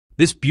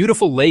This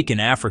beautiful lake in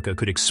Africa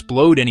could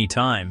explode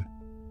anytime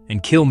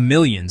and kill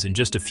millions in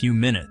just a few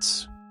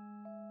minutes.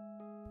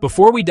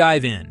 Before we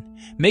dive in,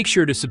 make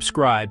sure to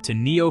subscribe to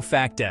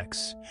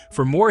NeoFactX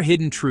for more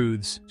hidden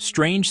truths,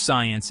 strange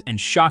science, and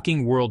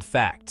shocking world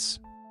facts.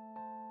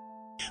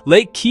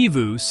 Lake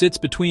Kivu sits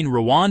between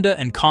Rwanda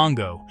and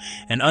Congo,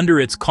 and under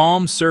its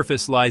calm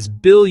surface lies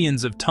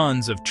billions of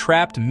tons of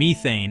trapped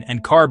methane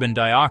and carbon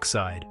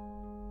dioxide.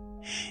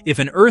 If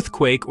an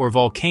earthquake or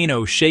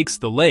volcano shakes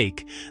the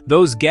lake,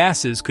 those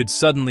gases could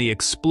suddenly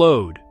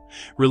explode,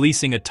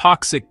 releasing a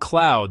toxic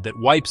cloud that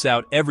wipes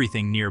out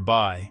everything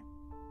nearby.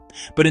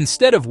 But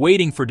instead of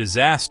waiting for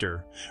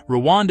disaster,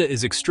 Rwanda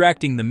is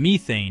extracting the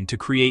methane to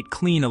create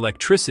clean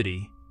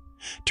electricity,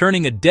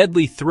 turning a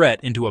deadly threat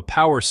into a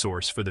power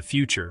source for the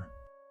future.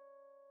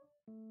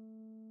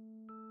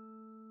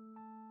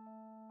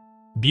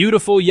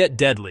 Beautiful yet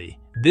deadly,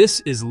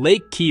 this is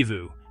Lake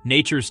Kivu,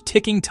 nature's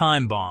ticking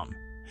time bomb.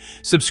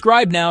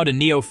 Subscribe now to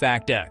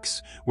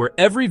NeoFactX, where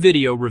every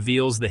video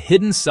reveals the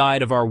hidden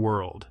side of our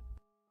world.